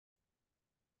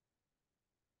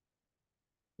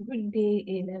Good day,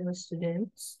 A-level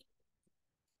students.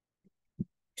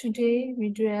 Today, we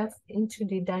delve into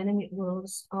the dynamic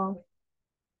worlds of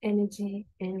energy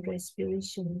and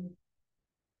respiration.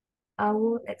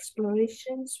 Our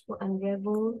explorations will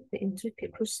unravel the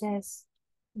intricate process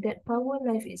that power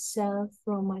life itself,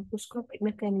 from microscopic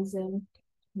mechanism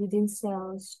within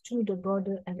cells to the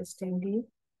broader understanding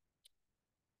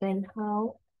and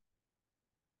how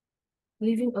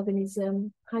living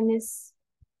organisms harness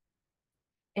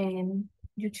and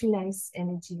utilize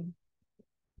energy.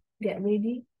 Get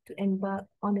ready to embark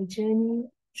on a journey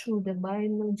through the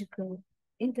biological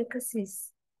intricacies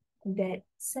that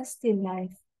sustain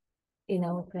life in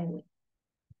our planet.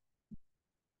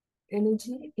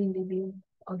 Energy in living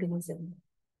organism.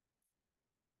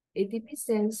 ATP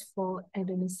stands for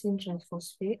adenosine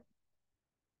triphosphate.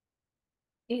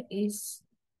 It is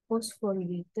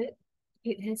phosphorylated.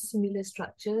 It has similar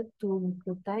structure to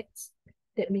nucleotides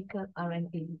that make up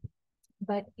RNA,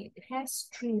 but it has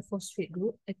 3 phosphate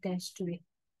groups attached to it.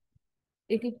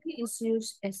 ATP is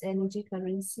used as energy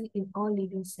currency in all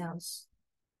living cells.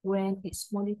 When its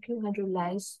molecule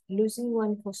hydrolyzes, losing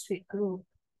one phosphate group,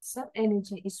 some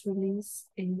energy is released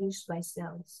and used by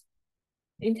cells.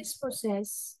 In this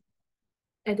process,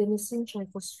 adenosine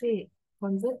triphosphate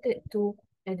converted to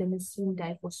adenosine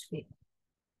diphosphate.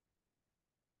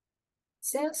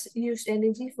 Cells use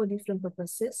energy for different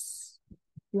purposes.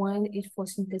 One is for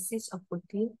synthesis of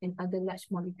protein and other large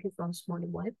molecules from smaller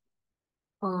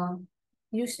one.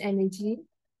 Use energy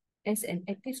as an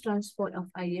active transport of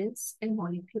ions and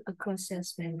molecules across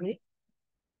cells membrane.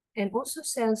 And also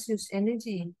cells use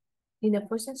energy in the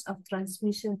process of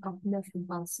transmission of nerve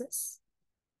impulses,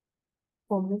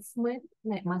 for movement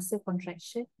like muscle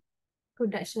contraction,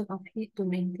 production of heat to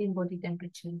maintain body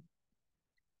temperature.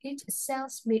 Each cell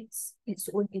makes its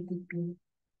own ATP.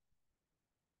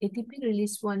 ATP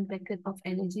releases 1 packet of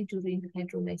energy during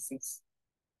hydrolysis.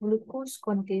 Glucose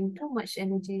contains too much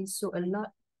energy, so a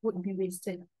lot would be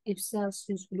wasted if cells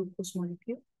use glucose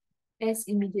molecule as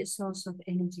immediate source of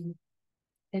energy.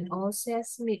 And all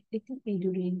cells make ATP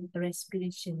during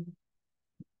respiration.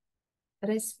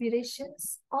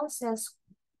 Respirations, all cells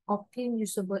obtain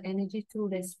usable energy through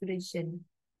respiration.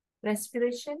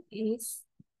 Respiration is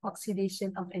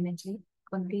oxidation of energy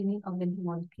containing organic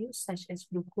molecules such as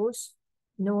glucose,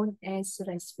 known as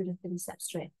respiratory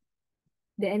substrate.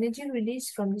 The energy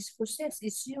released from this process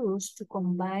is used to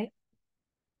combine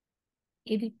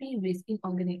ADP with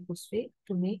inorganic phosphate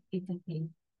to make ATP.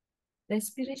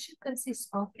 Respiration consists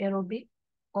of aerobic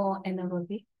or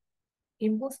anaerobic.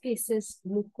 In both cases,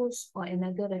 glucose or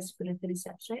another respiratory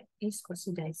substrate is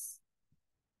oxidized.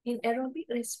 In aerobic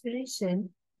respiration,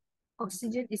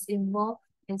 oxygen is involved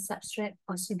and substrate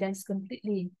oxidized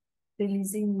completely,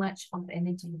 releasing much of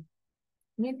energy.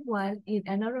 Meanwhile, in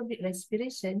anaerobic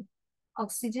respiration,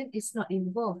 oxygen is not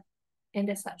involved and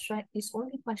the substrate is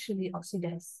only partially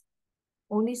oxidized.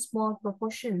 Only small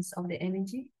proportions of the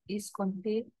energy is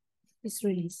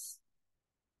released.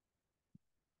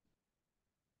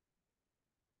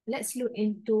 Let's look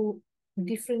into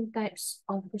different types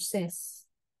of process.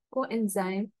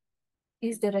 Coenzyme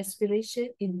is the respiration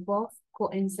involved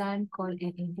coenzyme called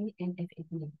NAD and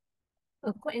FAD.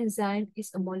 A coenzyme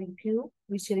is a molecule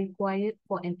which is required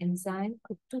for an enzyme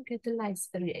to catalyze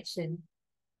a reaction.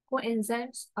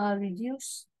 Coenzymes are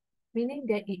reduced, meaning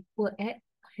that it will add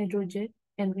hydrogen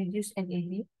and reduce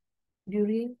NAD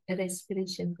during a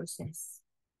respiration process.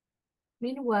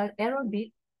 Meanwhile,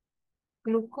 aerobic,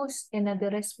 glucose and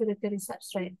other respiratory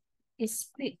substrate is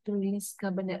split to release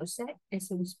carbon dioxide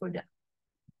as a waste product.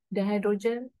 The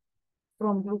hydrogen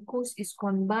from glucose is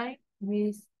combined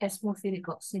with atmospheric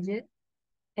oxygen,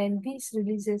 and this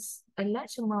releases a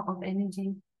large amount of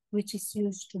energy which is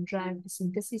used to drive the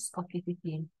synthesis of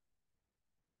ATP.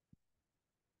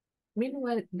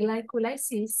 Meanwhile,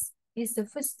 glycolysis is the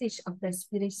first stage of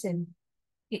respiration.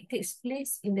 It takes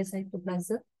place in the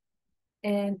cytoplasm,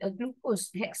 and a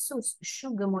glucose hexose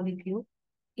sugar molecule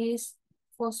is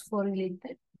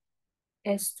phosphorylated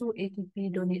as 2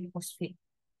 ATP donate phosphate.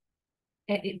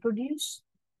 And it produces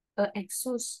a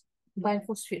hexose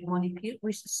biphosphate molecule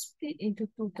which is split into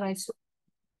 2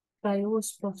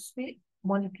 triphosphate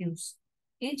molecules.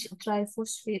 Each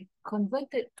triphosphate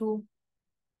converted to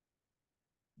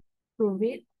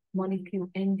pyruvate molecule,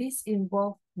 and this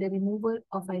involves the removal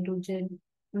of hydrogen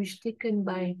which taken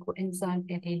by coenzyme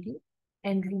NAD,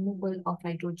 and removal of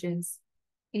hydrogens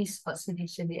is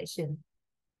oxidation reaction.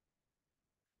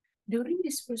 During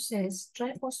this process,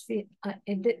 triphosphate are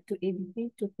added to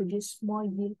ADP to produce small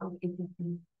yield of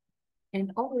ATP.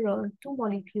 And overall, 2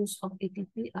 molecules of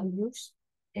ATP are used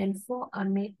and 4 are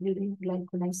made during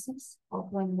glycolysis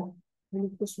of 1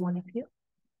 glucose molecule,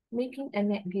 making a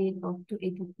net gain of 2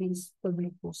 ATPs per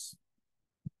glucose.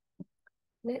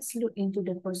 Let's look into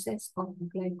the process of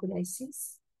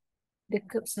glycolysis, the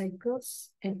Krebs cycles,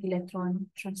 and electron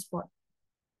transport.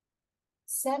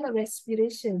 Cell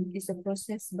respiration is a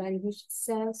process by which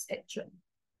cells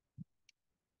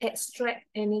extract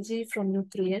energy from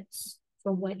nutrients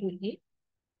from what you eat,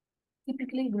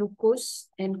 typically glucose,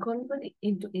 and convert it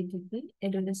into ATP,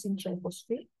 adenosine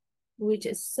triphosphate, which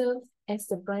serves as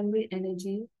the primary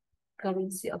energy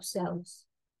currency of cells.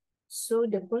 So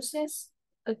the process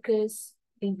occurs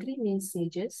in three main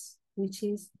stages, which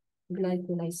is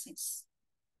glycolysis,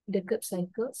 the Krebs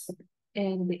cycles,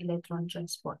 and the electron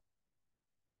transport.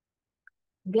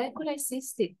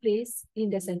 Glycolysis takes place in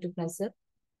the cytoplasm,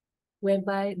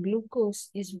 whereby glucose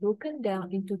is broken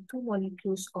down into two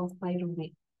molecules of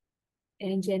pyruvate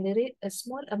and generate a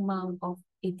small amount of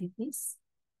ATPs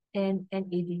and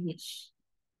NADH.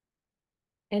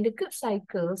 And the Krebs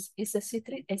cycles is a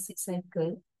citric acid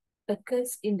cycle,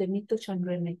 occurs in the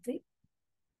mitochondrial matrix,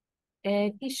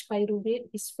 and each pyruvate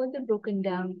is further broken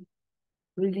down,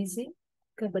 releasing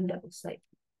carbon dioxide.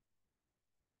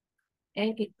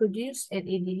 And it produces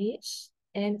NADH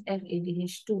and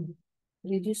FADH2,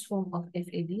 reduced form of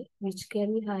FAD, which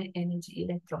carry high energy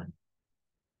electron.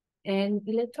 And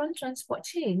electron transport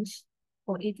change,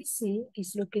 or ETC,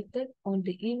 is located on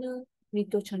the inner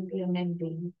mitochondrial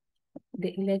membrane.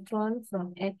 The electron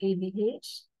from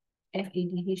NADH,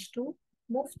 FADH2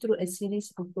 move through a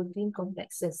series of protein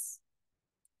complexes.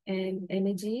 And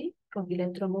energy from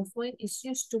electron movement is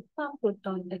used to pump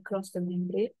proton across the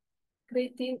membrane,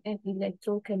 creating an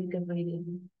electrochemical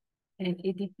gradient. And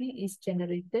ATP is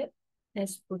generated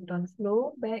as proton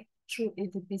flow back through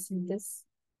ATP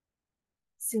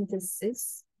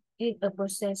synthesis in a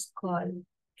process called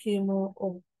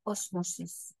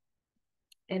chemoosmosis.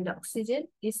 And the oxygen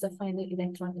is the final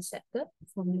electron acceptor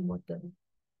from the water.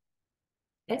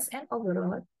 As an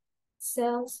overall,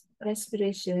 cells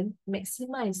respiration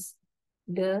maximize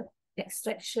the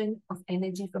extraction of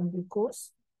energy from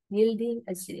glucose, yielding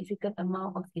a significant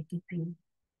amount of ATP.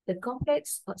 The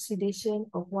complex oxidation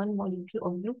of one molecule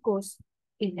of glucose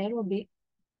in aerobic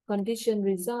condition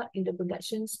result in the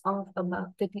productions of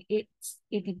about 38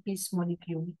 ATPs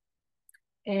molecule.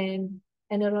 And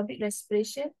anaerobic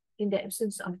respiration in the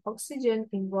absence of oxygen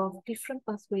involve different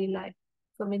pathways like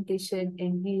fermentation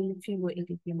and yield fewer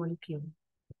ATP molecule.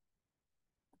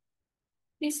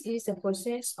 This is a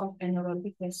process of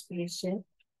anaerobic respiration.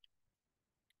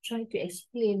 Try to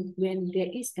explain when there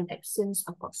is an absence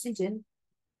of oxygen,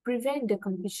 prevent the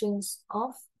conditions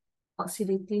of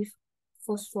oxidative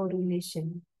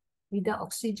phosphorylation. Without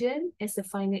oxygen as the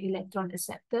final electron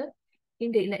acceptor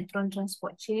in the electron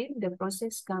transport chain, the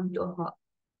process comes to a halt.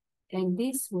 And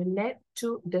this will lead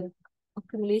to the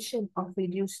accumulation of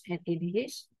reduced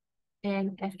NADH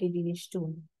and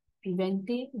FADH2,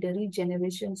 preventing the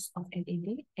regenerations of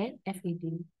NAD and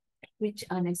FAD, which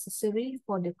are necessary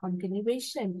for the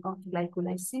continuation of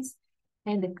glycolysis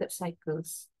and the Krebs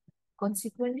cycles.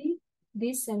 Consequently,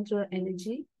 these central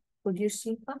energy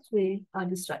producing pathways are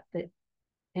disrupted,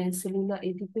 and cellular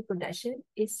ATP production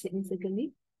is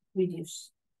significantly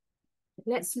reduced.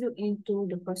 Let's look into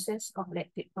the process of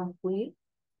lactate pathway,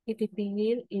 ATP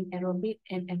yield in aerobic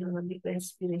and anaerobic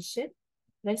respiration,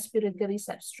 respiratory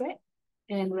substrate,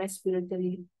 and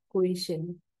respiratory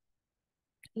cohesion.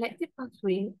 Lactate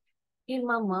pathway in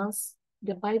mammals,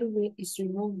 the pyruvate is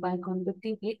removed by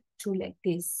converting it to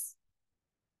lactase.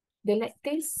 The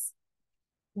lactase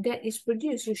that is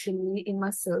produced usually in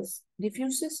muscles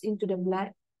diffuses into the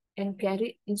blood and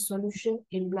carried in solution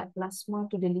in blood plasma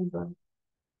to the liver.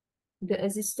 The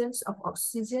existence of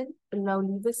oxygen allows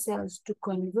liver cells to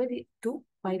convert it to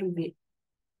pyruvate.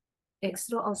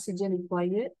 Extra oxygen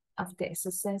required after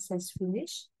exercise has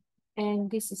finished, and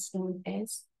this is known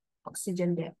as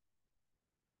oxygen debt.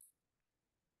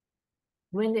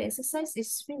 When the exercise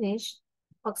is finished,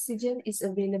 oxygen is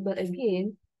available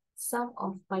again. Some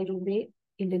of pyruvate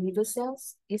in the liver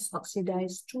cells is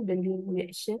oxidized through the Lin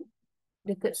reaction,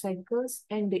 the Krebs cycles,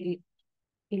 and the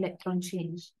electron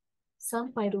change.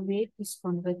 Some pyruvate is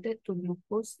converted to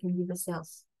glucose in liver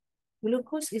cells.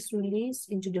 Glucose is released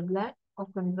into the blood or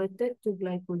converted to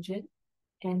glycogen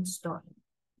and stored.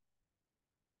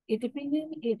 ATP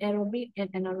in aerobic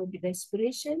and anaerobic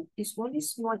respiration is only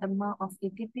small amount of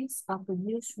ATPs are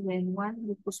produced when one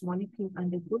glucose molecule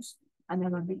undergoes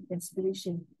anaerobic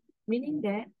respiration, meaning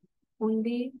that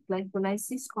only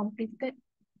glycolysis completed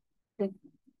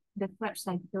the Krebs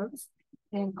cycles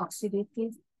and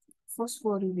oxidative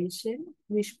phosphorylation,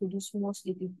 which produce most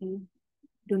ATP,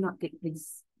 do not take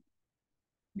place.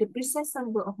 The precise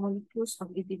number of molecules of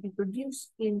ATP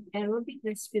produced in aerobic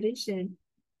respiration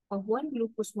of one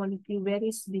glucose molecule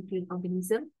varies between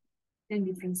organisms and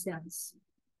different cells.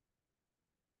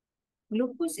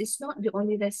 Glucose is not the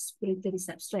only respiratory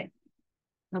substrate.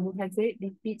 Carbohydrate,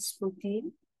 lipids,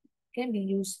 protein can be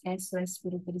used as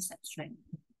respiratory substrate.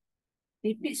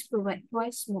 Lipids provide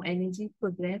twice more energy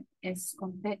per gram as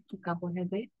compared to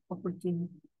carbohydrate or protein.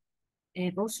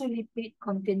 And also lipid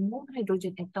contain more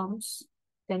hydrogen atoms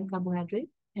than carbohydrate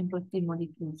and protein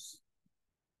molecules.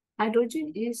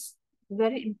 Hydrogen is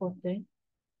very important,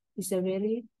 is a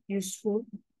very useful,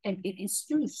 and it is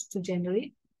used to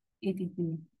generate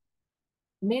ATP.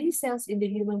 Many cells in the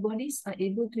human bodies are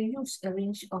able to use a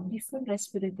range of different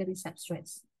respiratory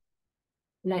substrates.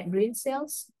 Like brain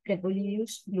cells can only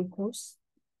use glucose,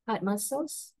 heart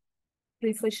muscles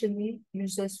preferentially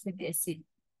uses fatty acid.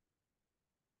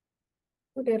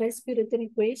 So the respiratory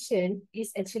equation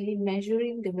is actually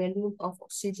measuring the volume of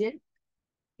oxygen.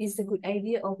 Is a good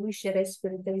idea of which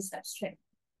respiratory substrate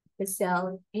the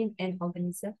cell in an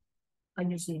organism are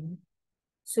using.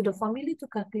 So the formula to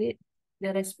calculate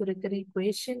the respiratory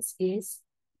equations is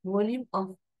volume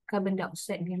of carbon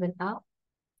dioxide given out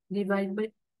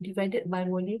divided by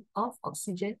volume of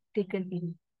oxygen taken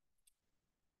in.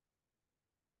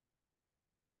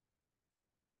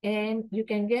 And you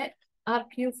can get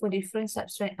RQ for different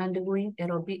substrate undergoing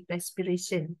aerobic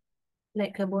respiration.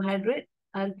 Like carbohydrate,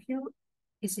 RQ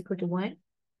is equal to 1,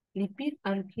 lipid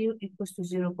RQ equals to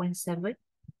 0.7,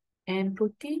 and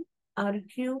protein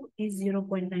RQ is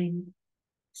 0.9.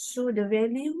 So the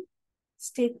value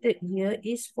stated here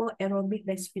is for aerobic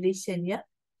respiration, yeah?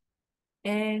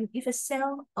 And if a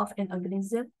cell of an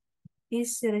organism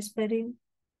is respiring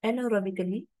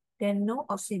anaerobically, then no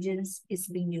oxygen is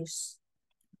being used.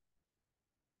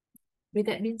 With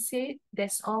that being said,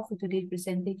 that's all for today's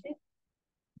presentation.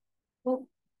 Hope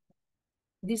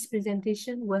this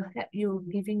presentation will help you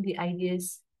giving the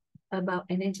ideas about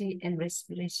energy and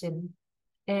respiration.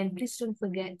 And please don't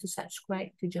forget to subscribe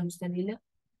to Jones Danila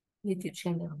YouTube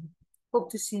channel. Hope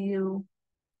to see you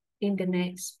in the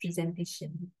next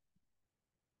presentation.